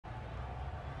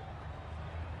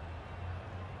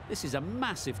This is a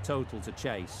massive total to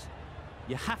chase.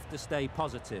 You have to stay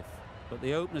positive, but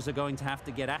the openers are going to have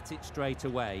to get at it straight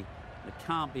away. There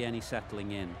can't be any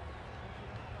settling in.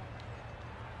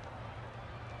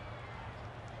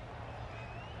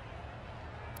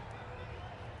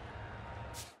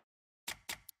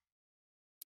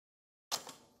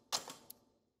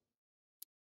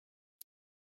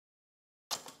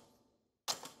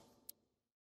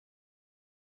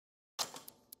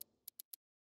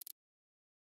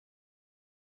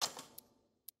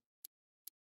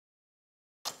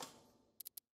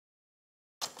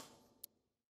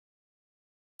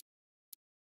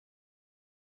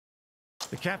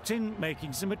 The captain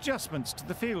making some adjustments to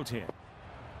the field here.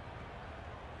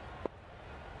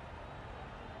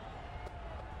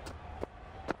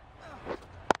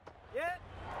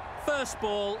 First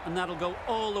ball, and that'll go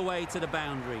all the way to the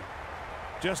boundary.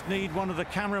 Just need one of the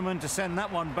cameramen to send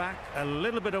that one back. A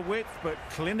little bit of width, but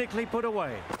clinically put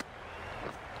away.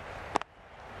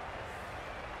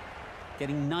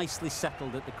 Getting nicely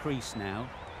settled at the crease now.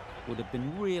 Would have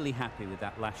been really happy with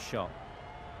that last shot.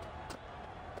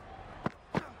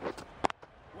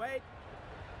 Wait.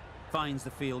 Finds the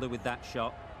fielder with that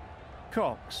shot.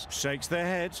 Cox shakes their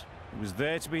head. It was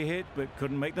there to be hit, but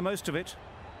couldn't make the most of it.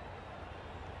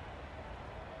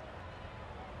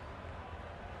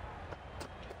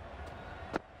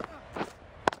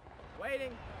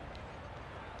 Waiting.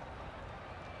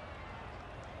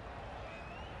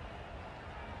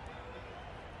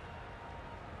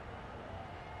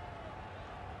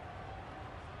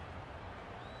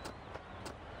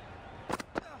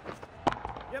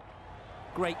 Yep.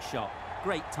 Great shot,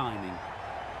 great timing.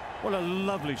 What a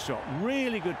lovely shot.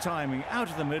 Really good timing. Out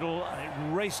of the middle, and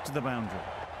it raced to the boundary.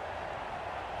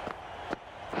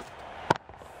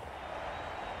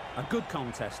 A good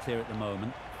contest here at the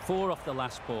moment. 4 off the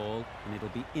last ball, and it'll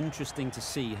be interesting to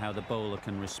see how the bowler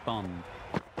can respond.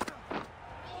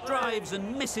 Drives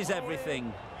and misses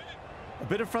everything. A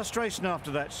bit of frustration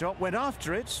after that shot. Went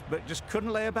after it, but just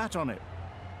couldn't lay a bat on it.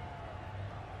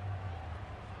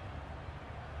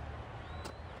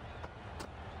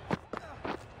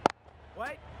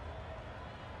 Wait.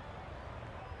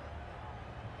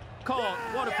 Caught.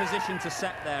 What a position to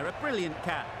set there. A brilliant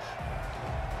catch.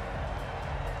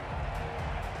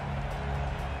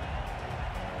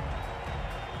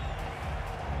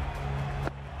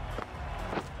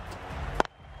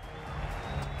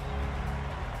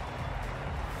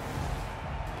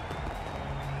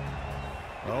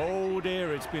 Oh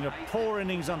dear, it's been a poor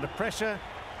innings under pressure,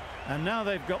 and now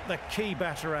they've got the key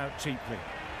batter out cheaply.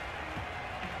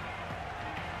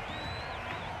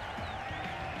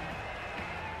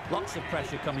 Lots of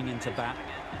pressure coming into bat.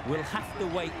 Will have to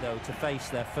wait though to face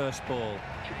their first ball.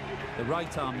 The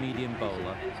right arm medium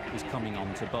bowler is coming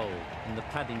on to bowl in the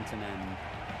Paddington end.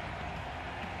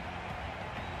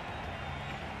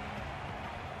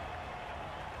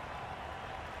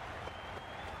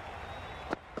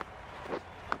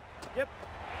 Yep.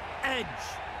 Edge.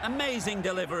 Amazing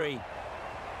delivery.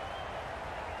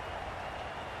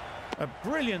 A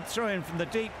brilliant throw-in from the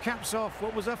deep caps off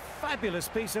what was a fabulous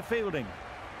piece of fielding.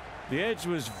 The edge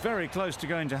was very close to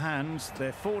going to hands.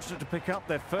 They're fortunate to pick up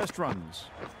their first runs.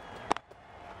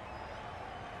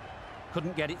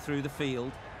 Couldn't get it through the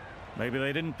field. Maybe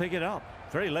they didn't pick it up.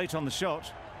 Very late on the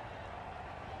shot.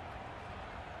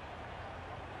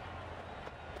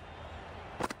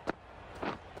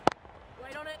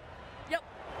 Wait on it. Yep.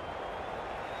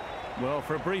 Well,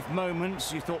 for a brief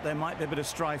moment, you thought there might be a bit of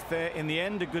strife there. In the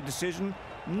end, a good decision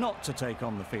not to take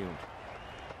on the field.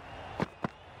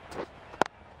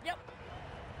 Yep.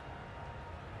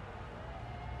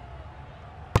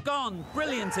 Gone.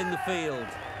 Brilliant in the field.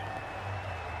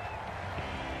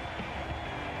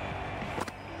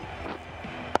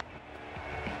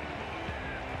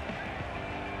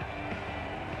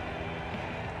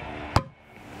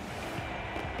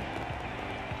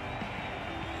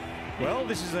 Well,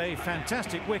 this is a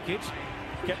fantastic wicket.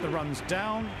 Get the runs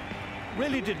down.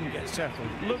 Really didn't get settled.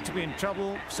 Looked to be in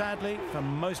trouble, sadly, for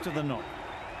most of the knock.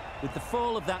 With the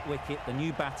fall of that wicket, the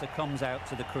new batter comes out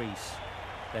to the crease.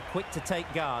 They're quick to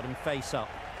take guard and face up.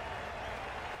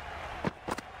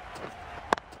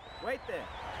 Wait there.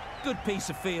 Good piece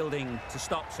of fielding to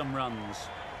stop some runs.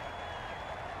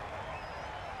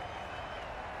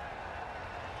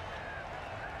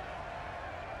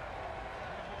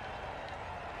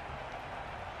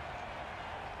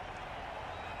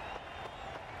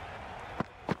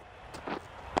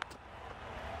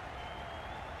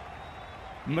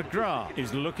 McGrath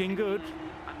is looking good.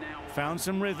 Found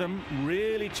some rhythm,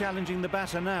 really challenging the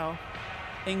batter now.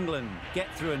 England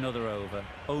get through another over,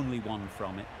 only 1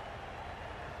 from it.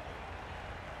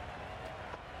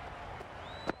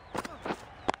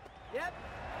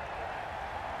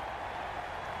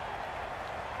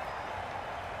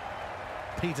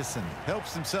 Peterson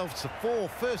helps himself to 4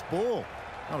 first ball.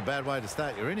 Not a bad way to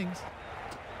start your innings.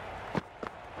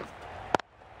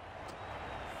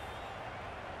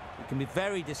 It can be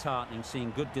very disheartening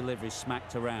seeing good deliveries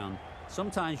smacked around.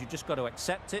 Sometimes you just got to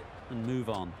accept it and move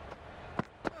on.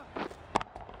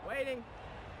 Waiting.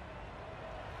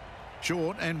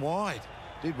 Short and wide.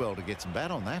 Did well to get some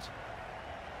bat on that.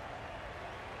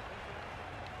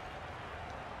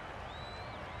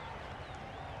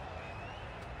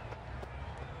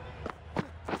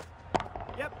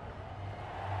 Yep.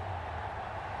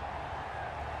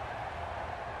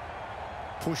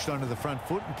 Pushed onto the front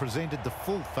foot and presented the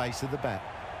full face of the bat.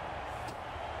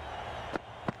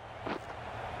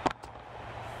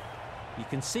 You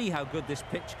can see how good this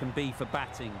pitch can be for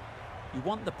batting. You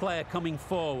want the player coming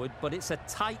forward, but it's a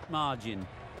tight margin.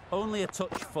 Only a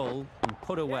touch full and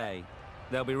put away.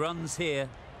 There'll be runs here.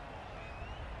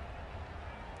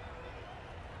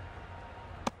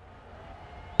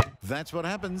 That's what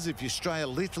happens if you stray a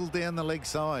little down the leg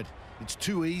side. It's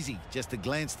too easy just to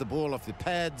glance the ball off the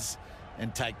pads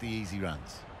and take the easy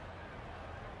runs.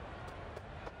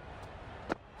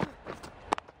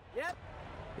 Yep.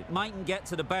 It mightn't get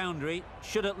to the boundary,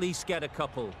 should at least get a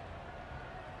couple.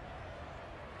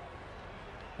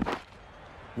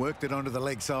 Worked it onto the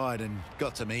leg side and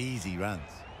got some easy runs.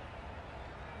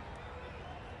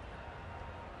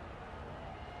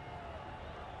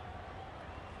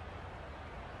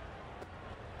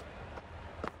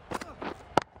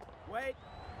 Wait.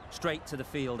 Straight to the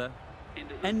fielder.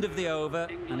 End of the over,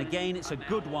 and again it's a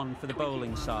good one for the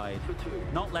bowling side.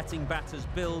 Not letting batters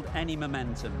build any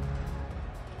momentum.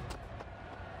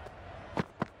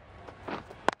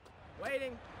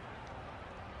 Waiting.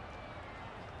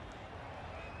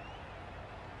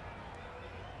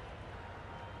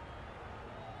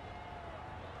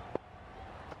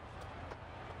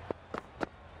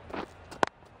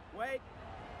 Wait.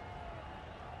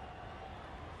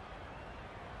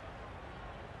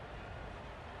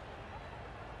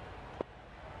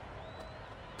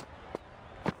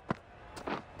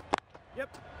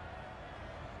 Yep.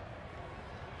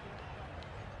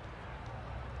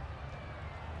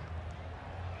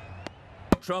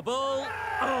 Trouble.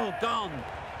 Oh, gone.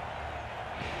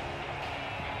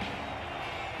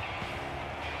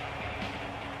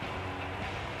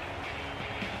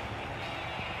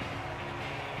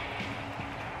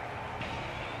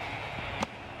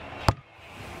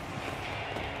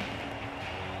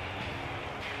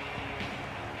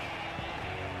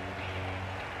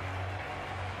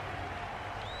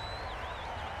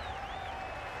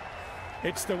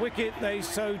 It's the wicket they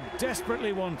so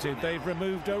desperately wanted. They've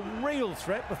removed a real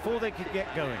threat before they could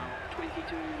get going.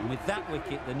 And with that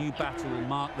wicket, the new batter will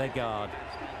mark their guard.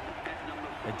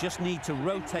 They just need to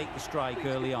rotate the strike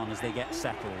early on as they get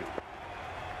settled.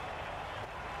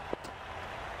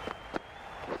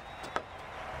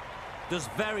 Does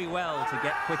very well to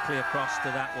get quickly across to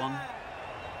that one.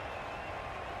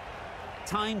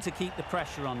 Time to keep the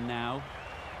pressure on now.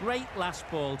 Great last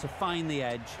ball to find the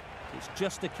edge. It's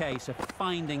just a case of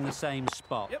finding the same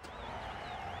spot. Yep.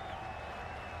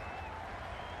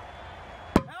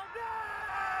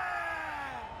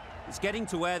 It's getting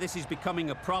to where this is becoming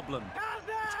a problem.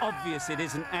 It's obvious it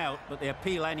isn't out, but they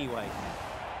appeal anyway.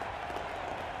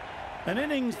 An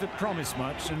innings that promised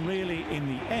much and really, in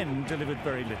the end, delivered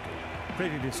very little.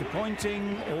 Pretty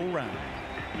disappointing all round.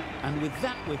 And with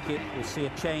that wicket, we'll see a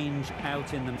change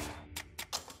out in the middle.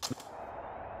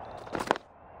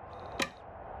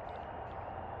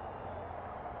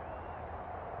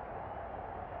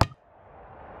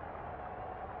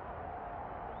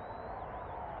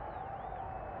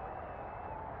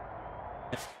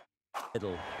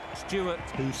 Stewart,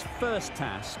 whose first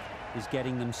task is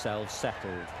getting themselves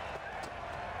settled.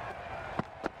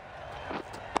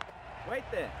 Wait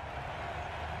there.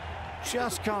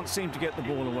 Just can't seem to get the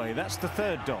ball away. That's the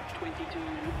third dot.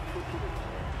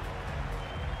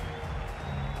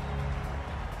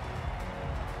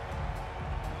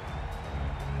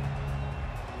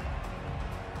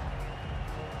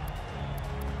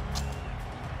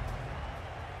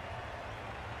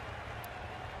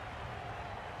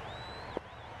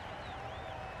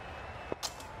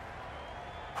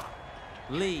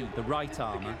 Lee, the right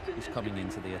armour, is coming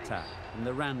into the attack from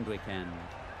the Randwick end.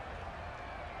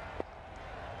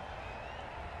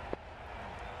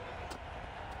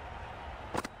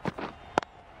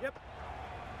 Yep.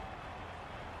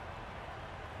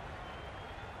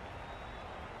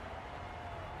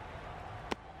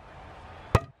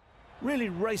 Really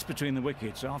raced between the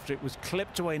wickets after it was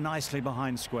clipped away nicely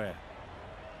behind square.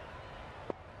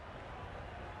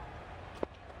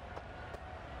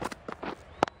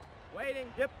 Waiting.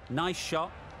 Yep. Nice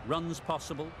shot, Runs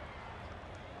possible.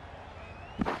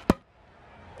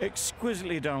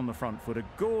 Exquisitely done on the front foot. A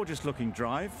gorgeous looking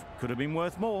drive. Could have been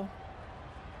worth more.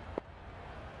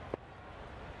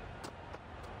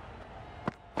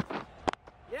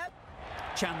 Yep.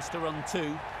 Chance to run two. He's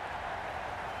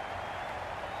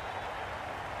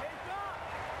gone.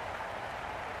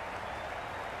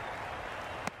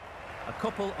 A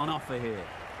couple on offer here.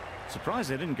 Surprised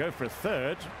they didn't go for a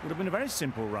third. Would have been a very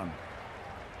simple run.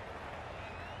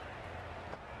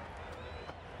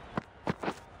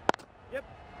 Yep.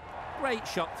 Great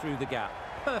shot through the gap.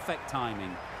 Perfect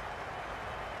timing.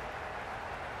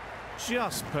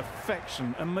 Just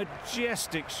perfection. A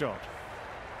majestic shot.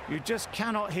 You just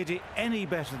cannot hit it any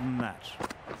better than that.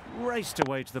 Raced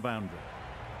away to the boundary.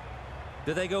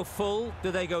 Do they go full?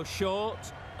 Do they go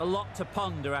short? A lot to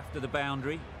ponder after the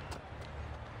boundary.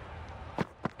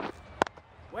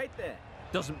 Wait there.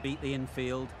 Doesn't beat the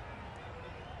infield.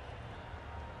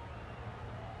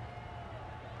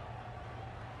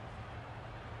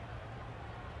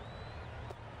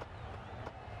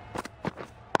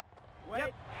 Wait.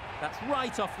 Yep. That's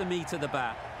right off the meat of the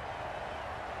bat.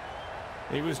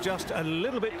 He was just a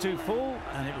little bit too full,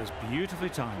 and it was beautifully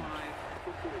timed.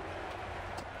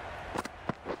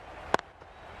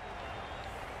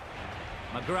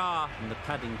 McGrath from the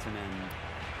Paddington end.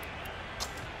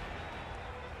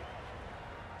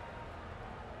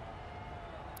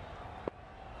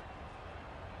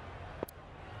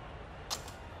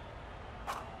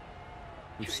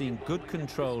 We've seen good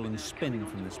control and spin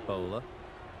from this bowler.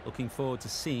 Looking forward to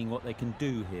seeing what they can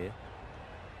do here.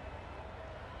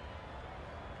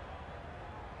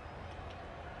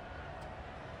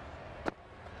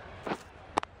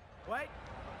 Wait.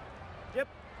 Yep.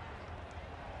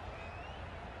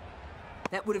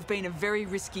 That would have been a very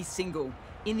risky single.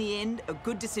 In the end, a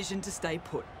good decision to stay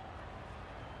put.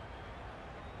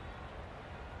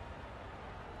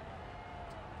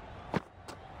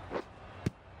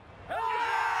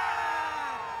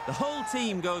 The whole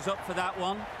team goes up for that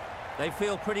one. They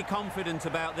feel pretty confident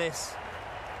about this.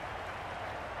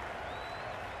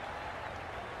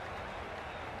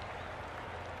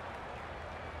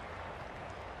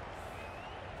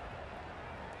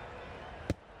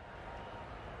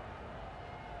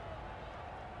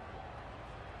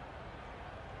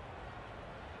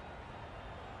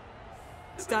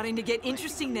 Starting to get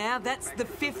interesting now. That's the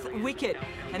 5th wicket.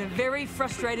 And a very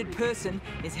frustrated person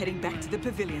is heading back to the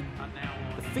pavilion.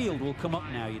 The field will come up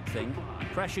now, you'd think.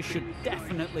 Pressure should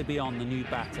definitely be on the new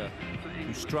batter,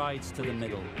 who strides to the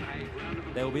middle.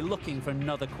 They will be looking for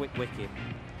another quick wicket.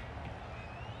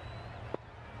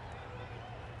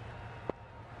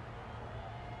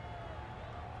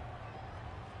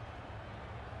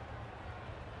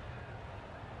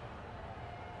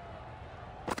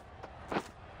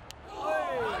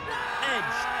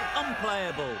 Edged,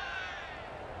 unplayable.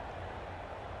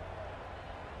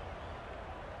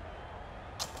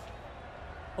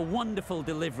 A wonderful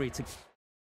delivery to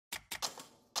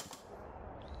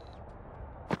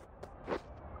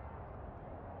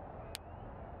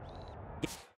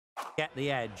get the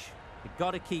edge. You've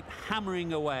got to keep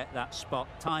hammering away at that spot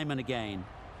time and again.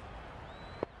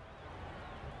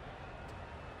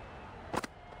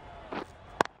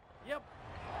 Yep.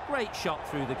 Great shot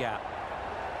through the gap.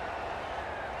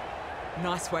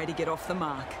 Nice way to get off the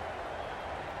mark.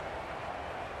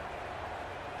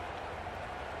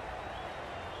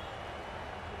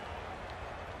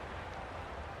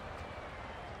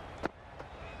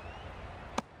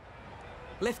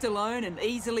 Left alone and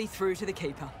easily through to the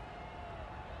keeper.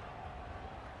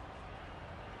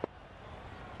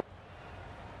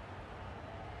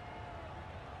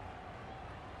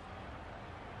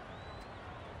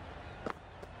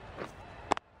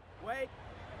 Wait.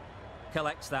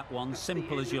 Collects that one,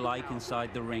 simple as you like,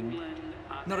 inside the ring.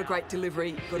 Not a great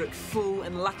delivery, got it full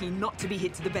and lucky not to be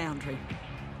hit to the boundary.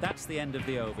 That's the end of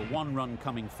the over. 1 run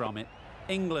coming from it.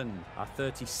 England are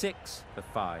 36 for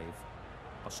 5.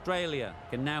 Australia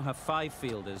can now have 5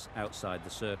 fielders outside the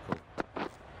circle.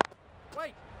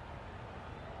 Wait.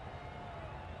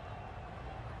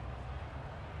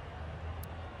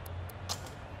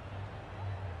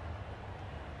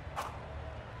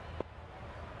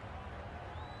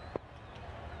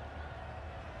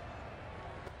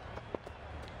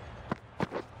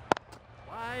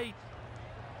 Wait.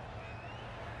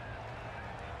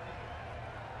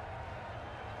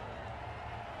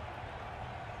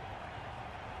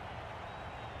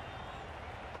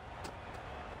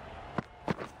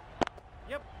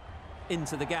 Yep.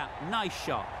 Into the gap. Nice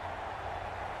shot.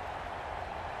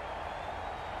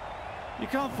 You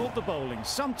can't fault the bowling.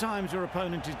 Sometimes your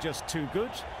opponent is just too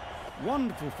good.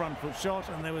 Wonderful front foot shot,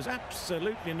 and there was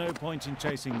absolutely no point in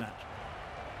chasing that.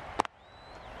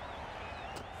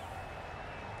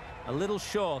 A little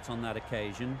short on that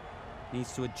occasion.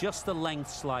 Needs to adjust the length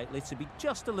slightly to be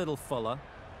just a little fuller.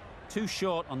 Too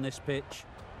short on this pitch,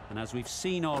 and as we've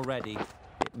seen already,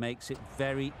 it makes it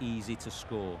very easy to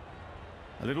score.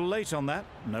 A little late on that,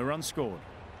 no run scored.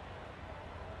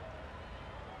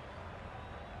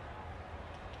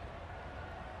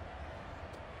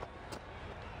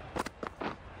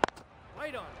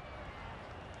 Wait on.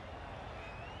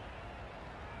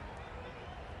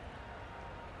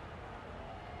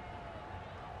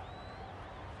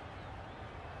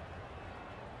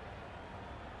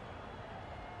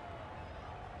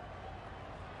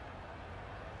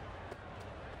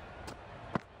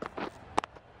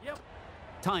 Yep.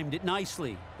 Timed it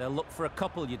nicely. They'll look for a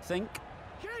couple, you'd think.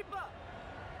 Keeper.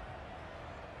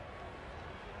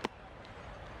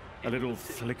 A little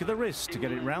flick of the wrist to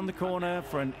get it round the corner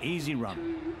for an easy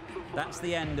run. That's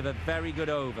the end of a very good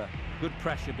over. Good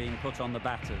pressure being put on the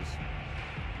batters.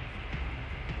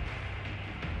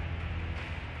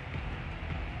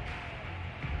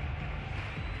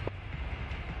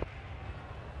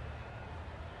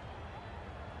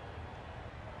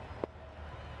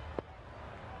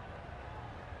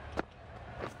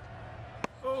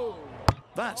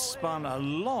 That spun a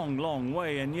long, long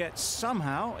way, and yet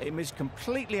somehow it missed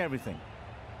completely everything.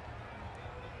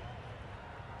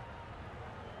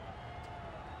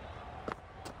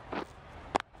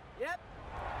 Yep.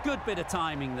 Good bit of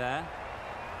timing there.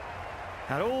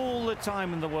 Had all the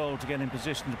time in the world to get in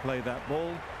position to play that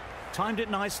ball. Timed it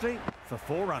nicely for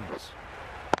 4 runs.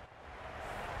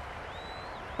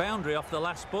 Boundary off the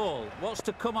last ball. What's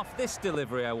to come off this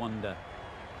delivery, I wonder?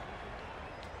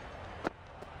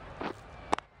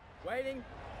 Waiting.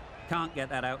 Can't get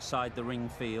that outside the ring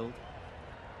field.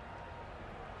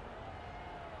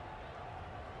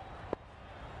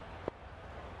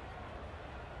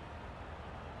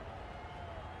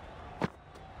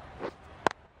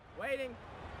 Waiting.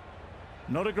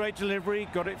 Not a great delivery,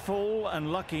 got it full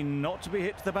and lucky not to be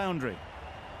hit to the boundary.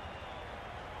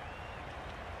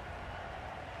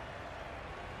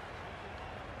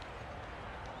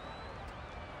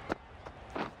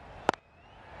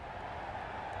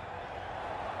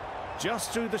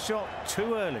 Just threw the shot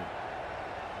too early.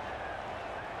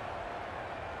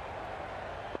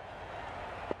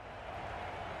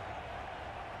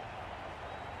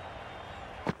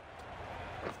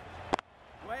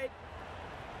 Wait.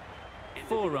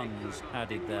 4 runs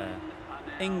added there.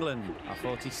 England are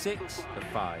 46 to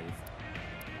 5.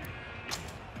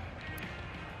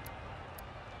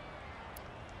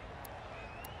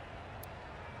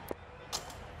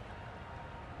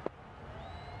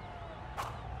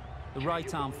 The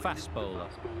right-arm fast bowler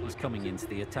is coming into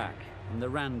the attack from the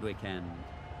Randwick end.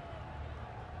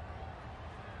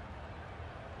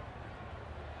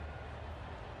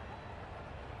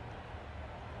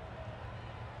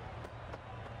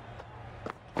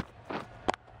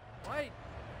 Wait.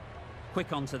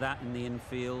 Quick onto that in the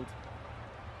infield.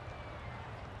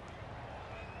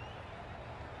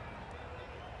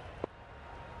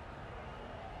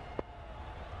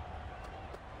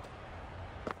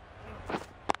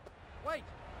 Wait.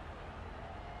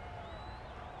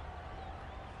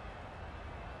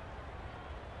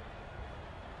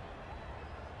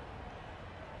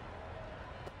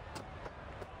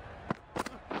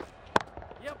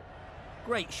 Yep.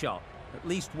 Great shot. At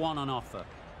least one on offer.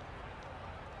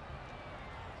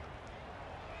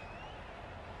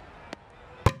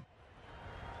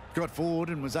 Got forward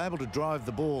and was able to drive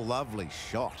the ball. Lovely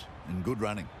shot and good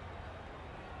running.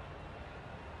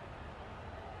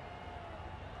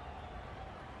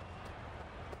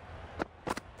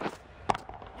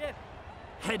 Yep.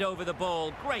 Head over the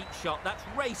ball. Great shot. That's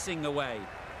racing away.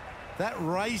 That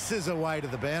races away to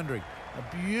the boundary.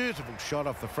 A beautiful shot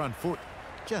off the front foot.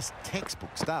 Just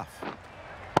textbook stuff.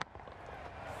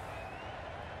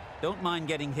 Don't mind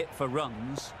getting hit for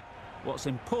runs. What's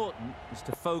important is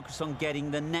to focus on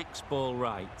getting the next ball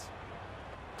right.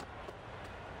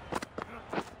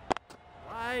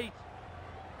 Wait.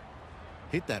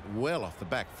 Hit that well off the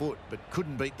back foot, but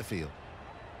couldn't beat the field.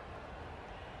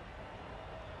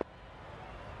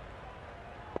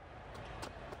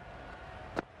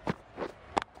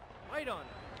 Wait on.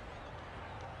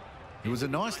 It was a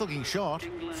nice looking shot,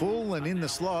 full and in the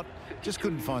slot, just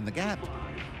couldn't find the gap.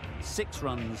 6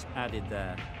 runs added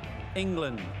there.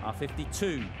 England are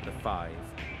 52 to 5.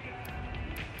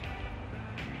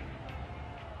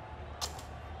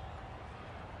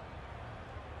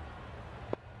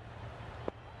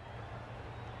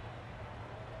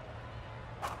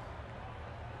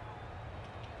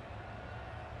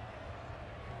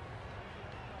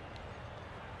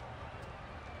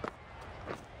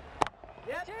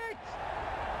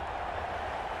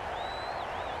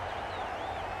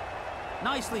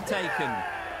 Nicely taken.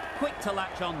 Quick to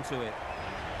latch onto it.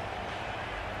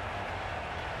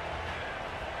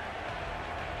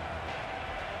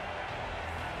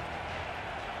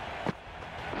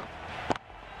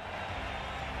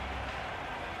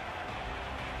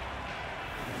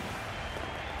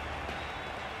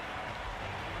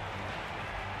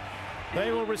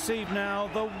 They will receive now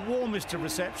the warmest of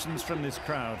receptions from this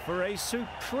crowd for a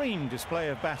supreme display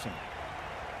of batting.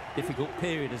 Difficult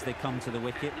period as they come to the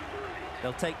wicket.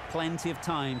 They'll take plenty of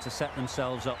time to set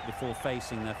themselves up before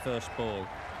facing their first ball.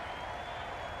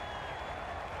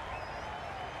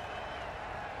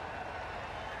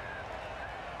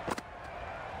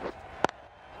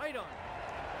 Wait on.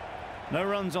 No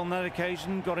runs on that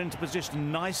occasion, got into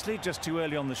position nicely, just too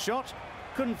early on the shot,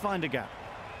 couldn't find a gap.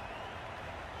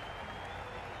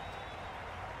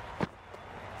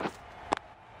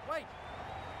 Wait.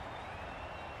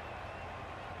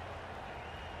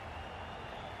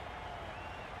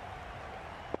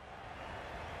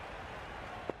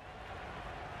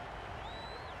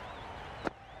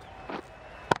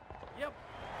 Yep.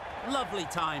 Lovely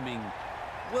timing.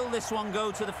 Will this one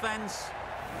go to the fence?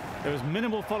 There was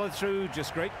minimal follow-through,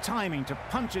 just great timing to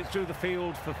punch it through the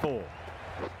field for 4.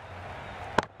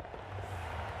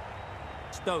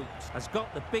 Stokes has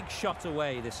got the big shot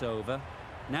away this over.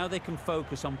 Now they can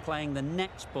focus on playing the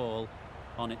next ball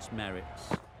on its merits.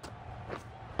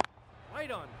 Wait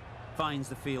on. Finds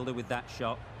the fielder with that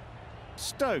shot.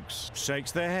 Stokes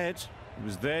shakes their head. He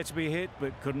was there to be hit,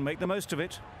 but couldn't make the most of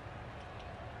it.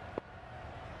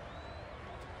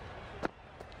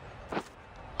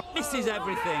 Misses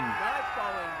everything. Nice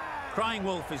bowling. Crying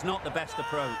wolf is not the best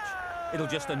approach. It'll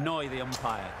just annoy the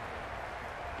umpire.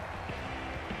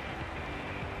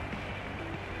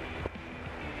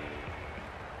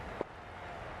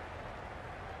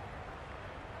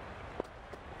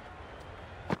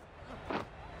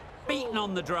 Beaten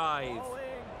on the drive. Bowling.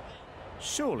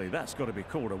 Surely that's got to be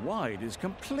called a wide. It's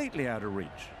completely out of reach.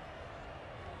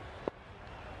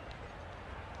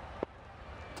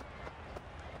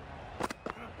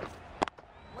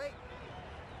 Wait.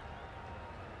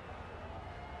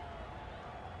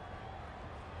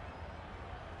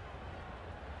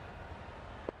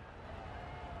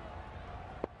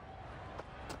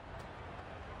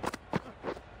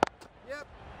 Yep.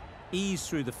 Ease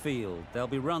through the field. There'll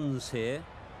be runs here.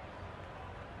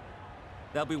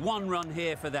 There'll be 1 run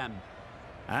here for them.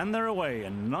 And they're away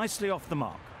and nicely off the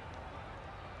mark.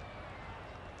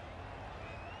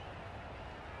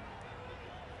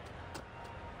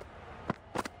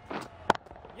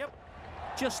 Yep.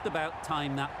 Just about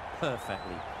timed that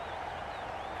perfectly.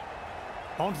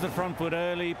 Onto the front foot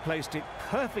early, placed it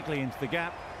perfectly into the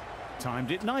gap.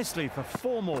 Timed it nicely for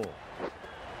 4 more.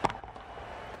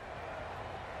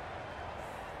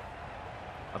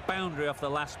 A boundary off the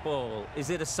last ball. Is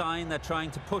it a sign they're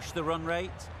trying to push the run rate?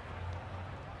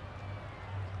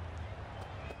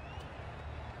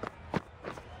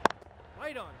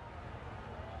 Wait on.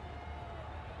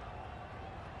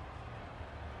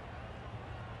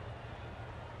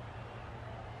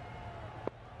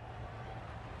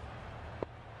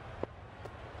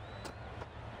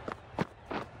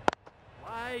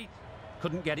 Wait.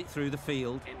 Couldn't get it through the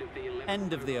field.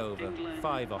 End of the over.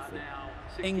 5 off it.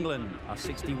 England are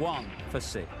 61 for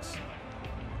 6.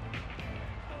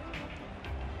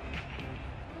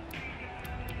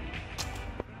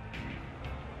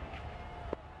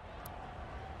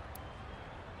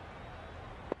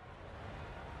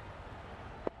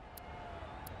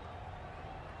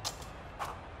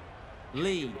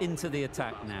 Lee into the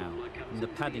attack now from the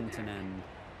Paddington end.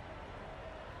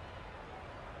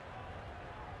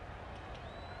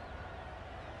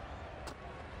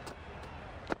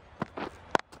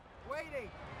 Waiting.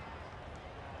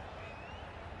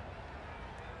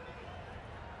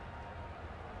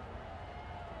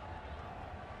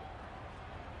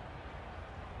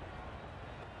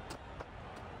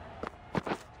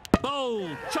 Bowl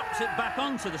chops it back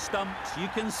onto the stumps. You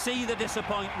can see the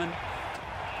disappointment.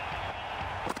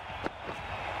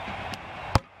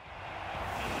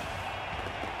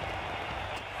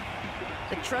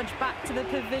 The trudge back to the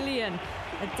pavilion.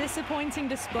 A disappointing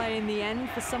display in the end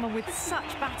for someone with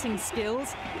such batting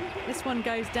skills. This one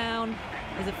goes down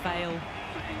as a fail.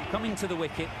 Coming to the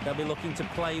wicket, they'll be looking to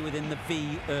play within the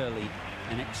V early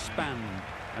and expand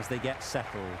as they get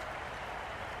settled.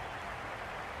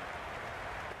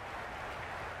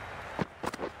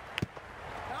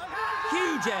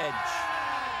 Huge edge.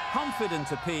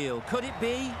 Confident appeal. Could it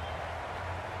be?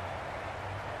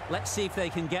 Let's see if they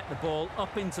can get the ball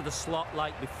up into the slot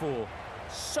like before.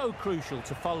 So crucial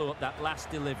to follow up that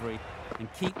last delivery and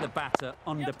keep the batter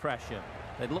under pressure.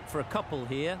 They'd look for a couple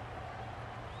here.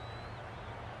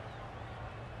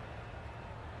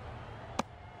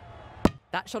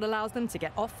 That shot allows them to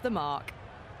get off the mark.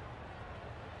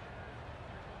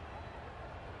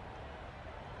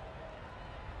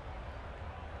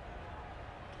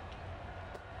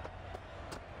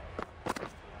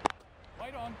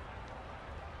 Right on.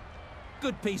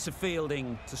 Good piece of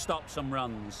fielding to stop some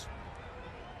runs.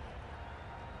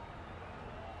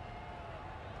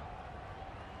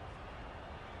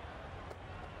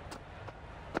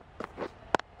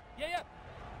 Yeah.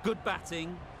 Good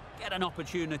batting, get an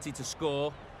opportunity to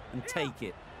score and take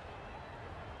it.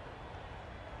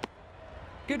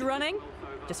 Good running,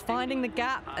 just finding the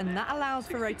gap, and that allows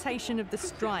for rotation of the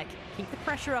strike. Keep the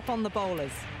pressure up on the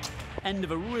bowlers. End of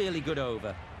a really good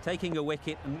over, taking a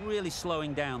wicket and really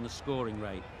slowing down the scoring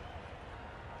rate.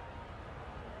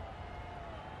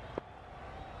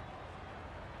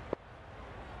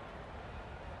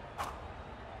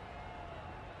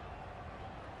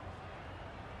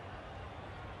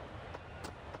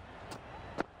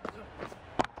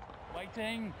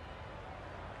 Waiting.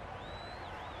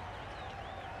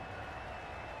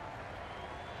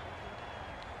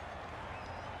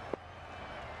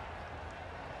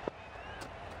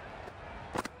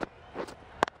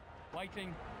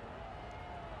 Waiting.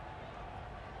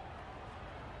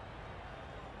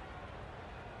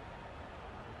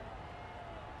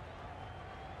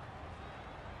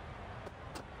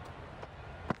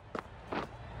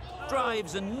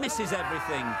 Drives and misses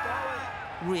everything.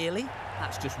 Really?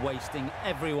 That's just wasting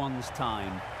everyone's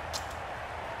time.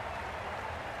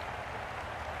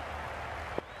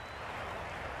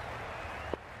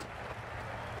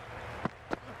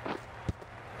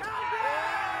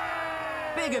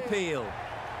 Big appeal.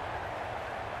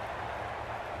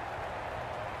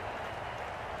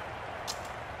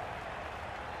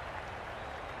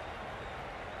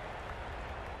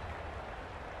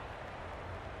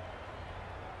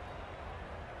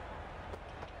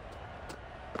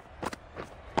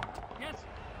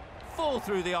 Fall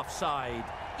through the offside,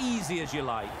 easy as you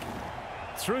like.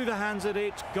 Threw the hands at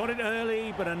it, got it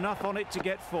early, but enough on it to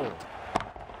get 4.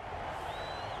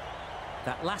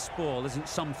 That last ball isn't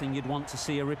something you'd want to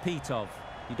see a repeat of.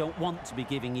 You don't want to be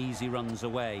giving easy runs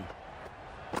away.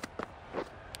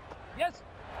 Yes.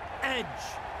 Edge,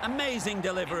 amazing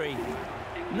delivery.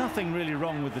 Nothing really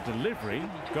wrong with the delivery.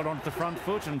 Got onto the front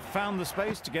foot and found the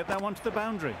space to get that one to the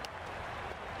boundary.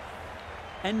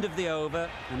 End of the over,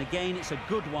 and again it's a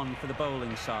good one for the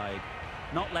bowling side,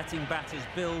 not letting batters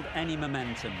build any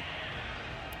momentum.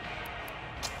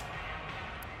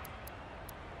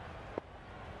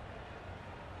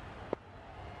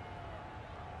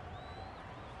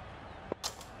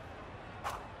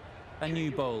 A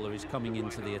new bowler is coming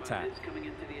into the attack.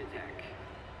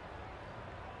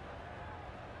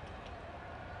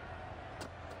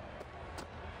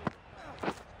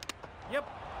 Yep.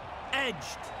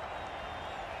 Edged.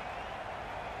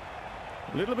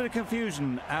 A little bit of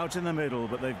confusion out in the middle,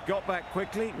 but they've got back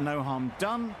quickly. No harm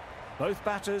done. Both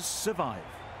batters survive.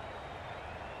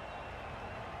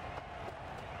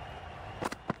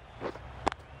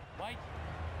 Wait.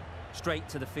 Straight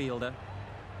to the fielder.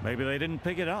 Maybe they didn't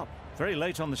pick it up. Very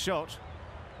late on the shot.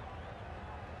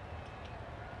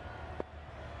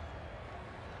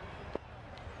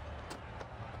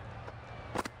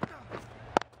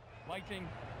 Waiting.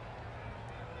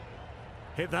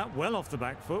 Hit that well off the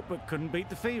back foot, but couldn't beat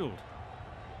the field.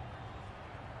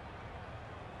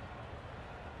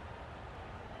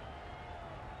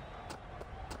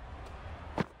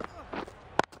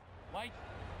 Wait.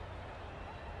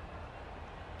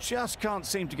 Just can't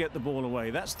seem to get the ball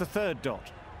away. That's the 3rd dot.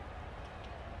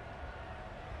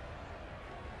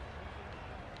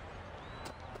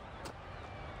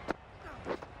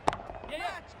 Yeah.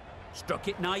 Struck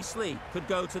it nicely, could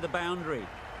go to the boundary.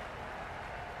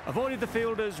 Avoided the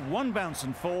fielders, 1 bounce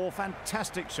and 4.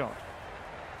 Fantastic shot.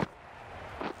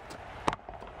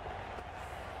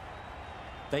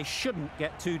 They shouldn't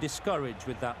get too discouraged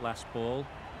with that last ball.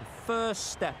 The first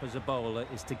step as a bowler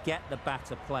is to get the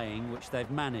batter playing, which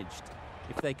they've managed.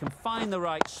 If they can find the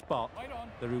right spot,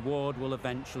 the reward will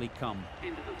eventually come.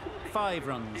 5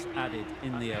 runs added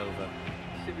in the over.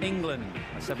 England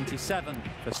are 77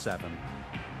 for 7.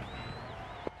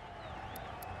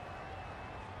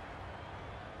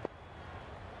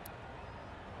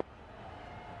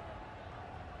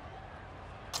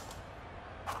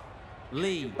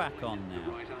 Lee back on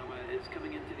now. Right armour is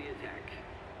coming into the attack.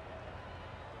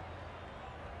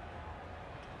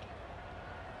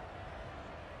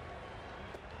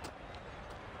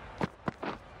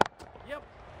 Yep.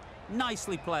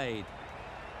 Nicely played.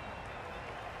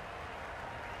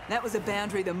 That was a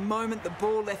boundary the moment the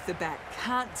ball left the bat.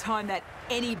 Can't time that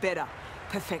any better.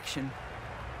 Perfection.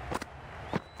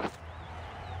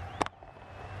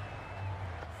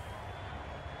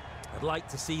 I'd like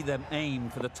to see them aim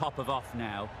for the top of off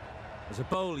now. As a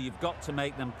bowler, you've got to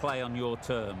make them play on your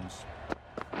terms.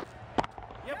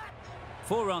 Yep.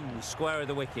 4 runs, square of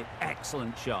the wicket.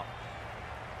 Excellent shot.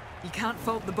 You can't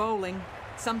fault the bowling.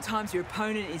 Sometimes your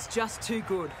opponent is just too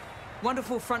good.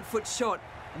 Wonderful front foot shot,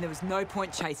 and there was no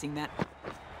point chasing that.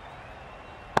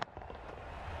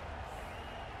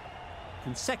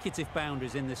 Consecutive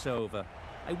boundaries in this over.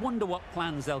 I wonder what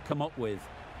plans they'll come up with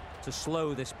to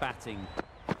slow this batting.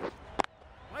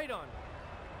 Right on.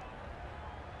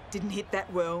 Didn't hit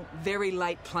that well. Very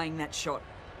late playing that shot.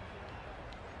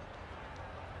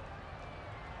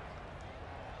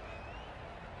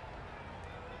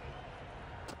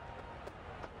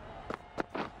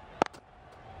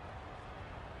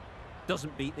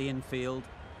 Doesn't beat the infield.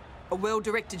 A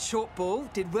well-directed short ball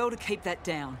did well to keep that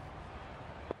down.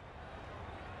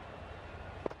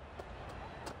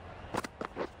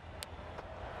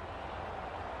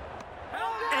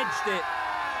 Edged it.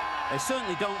 They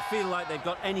certainly don't feel like they've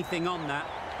got anything on that,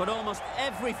 but almost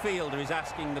every fielder is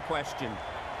asking the question.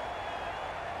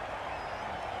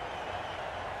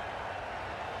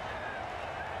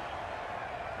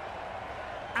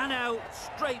 And out,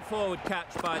 straightforward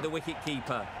catch by the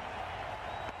wicket-keeper.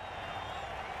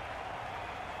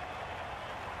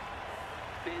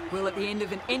 Well, at the end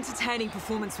of an entertaining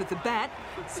performance with the bat,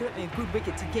 certainly a good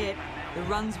wicket to get, the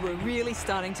runs were really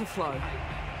starting to flow.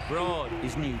 Broad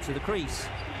is new to the crease.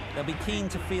 They'll be keen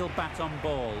to field bat on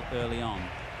ball early on.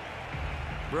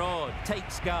 Broad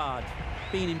takes guard.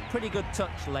 Been in pretty good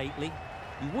touch lately.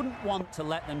 You wouldn't want to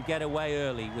let them get away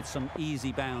early with some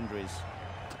easy boundaries.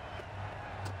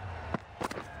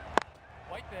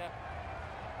 Right there.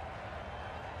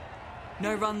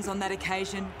 No runs on that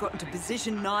occasion, got into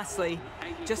position nicely,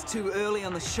 just too early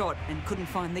on the shot and couldn't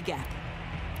find the gap.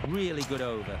 Really good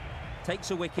over.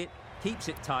 Takes a wicket, keeps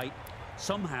it tight.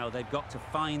 Somehow they've got to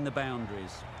find the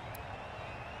boundaries.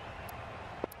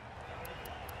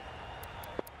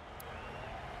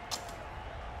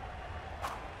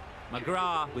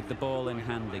 McGrath with the ball in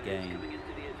hand again. Coming into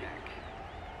the attack.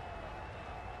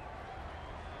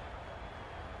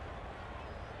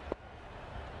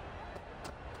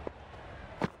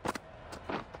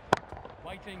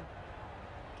 Waiting.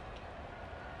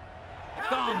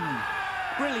 Gone!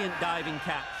 Brilliant diving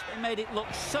catch. They made it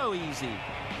look so easy.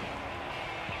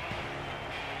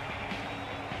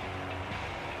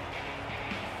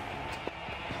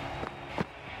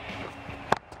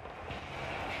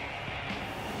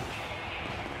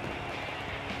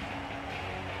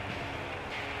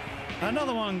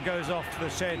 Another one goes off to the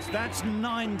sheds. That's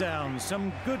 9 down.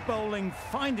 Some good bowling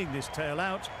finding this tail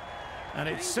out. And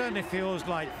it certainly feels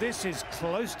like this is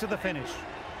close to the finish.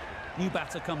 New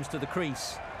batter comes to the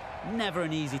crease. Never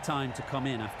an easy time to come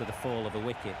in after the fall of a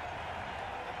wicket.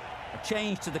 A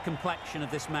change to the complexion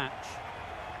of this match.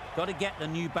 Got to get the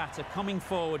new batter coming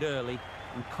forward early,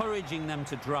 encouraging them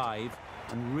to drive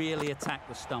and really attack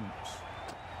the stumps.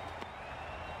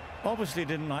 Obviously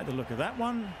didn't like the look of that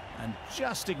one and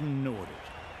just ignored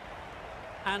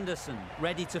it. Anderson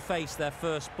ready to face their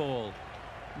first ball.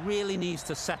 Really needs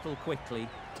to settle quickly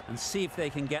and see if they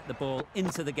can get the ball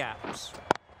into the gaps.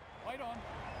 Right on.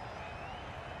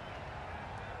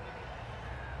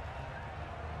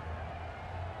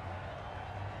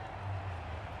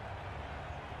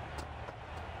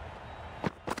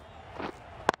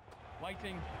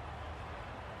 Waiting.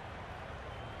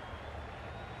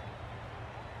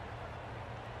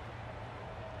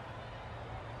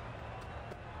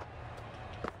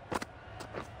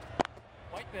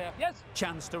 Right there. Yes.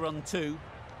 Chance to run 2.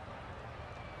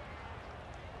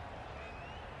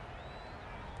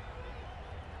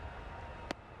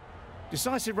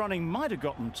 Decisive running might have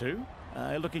gotten 2.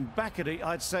 Looking back at it,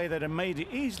 I'd say they'd have made it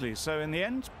easily. So in the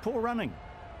end, poor running.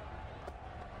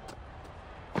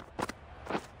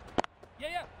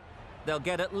 Yeah. They'll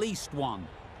get at least 1.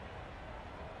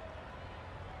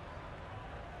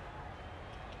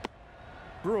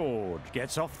 Broad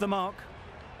gets off the mark.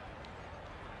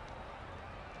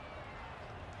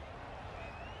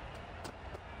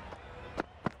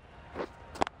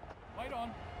 Right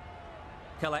on.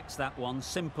 Collects that one,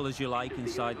 simple as you like,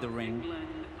 inside the ring.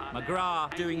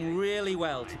 McGrath doing really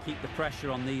well to keep the pressure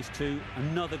on these two.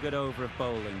 Another good over of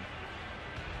bowling.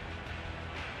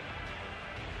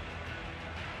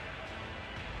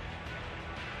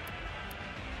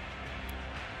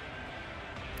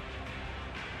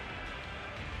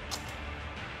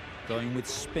 Going with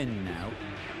spin now.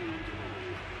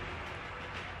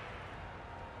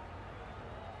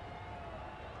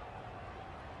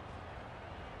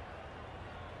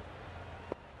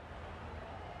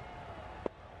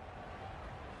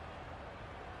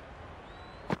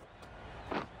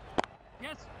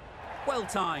 Well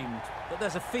timed, but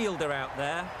there's a fielder out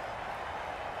there.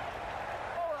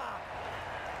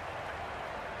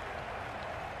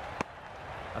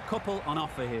 A couple on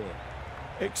offer here.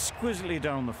 Exquisitely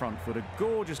done on the front foot. A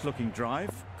gorgeous looking drive.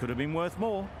 Could have been worth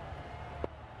more.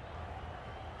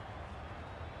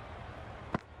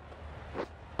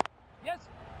 Yes.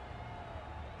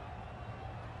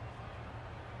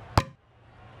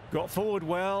 Got forward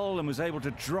well and was able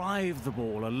to drive the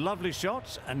ball. A lovely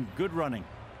shot and good running.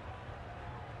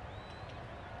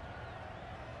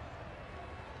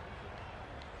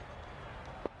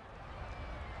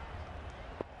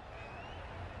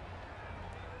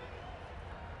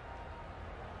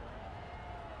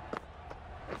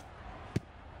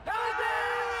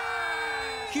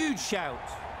 Huge shout.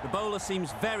 The bowler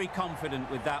seems very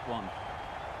confident with that one.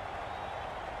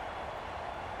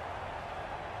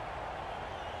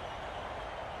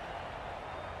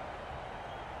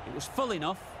 It was full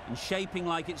enough and shaping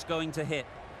like it's going to hit.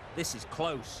 This is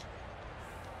close.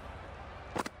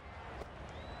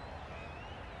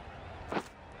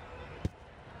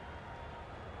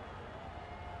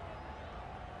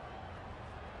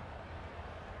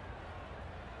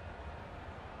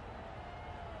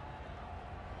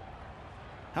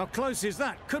 How close is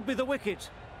that? Could be the wicket.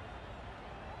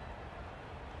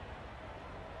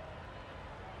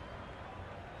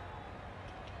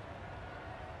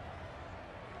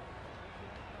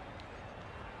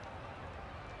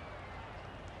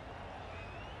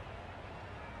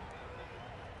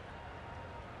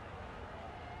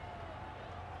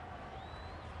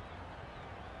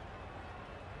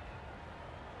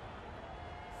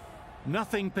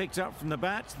 Nothing picked up from the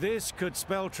bat. This could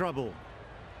spell trouble.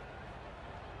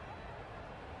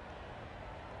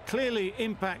 Clearly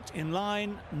impact in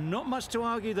line, not much to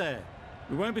argue there.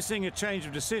 We won't be seeing a change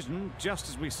of decision, just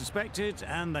as we suspected,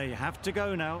 and they have to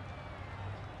go now.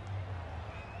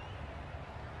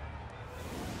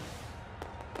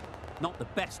 Not the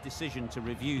best decision to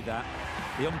review that.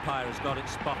 The umpire has got it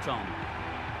spot on.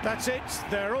 That's it,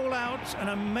 they're all out, an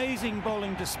amazing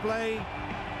bowling display.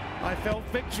 I felt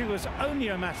victory was only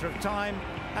a matter of time,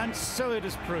 and so it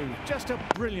has proved. Just a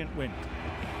brilliant win.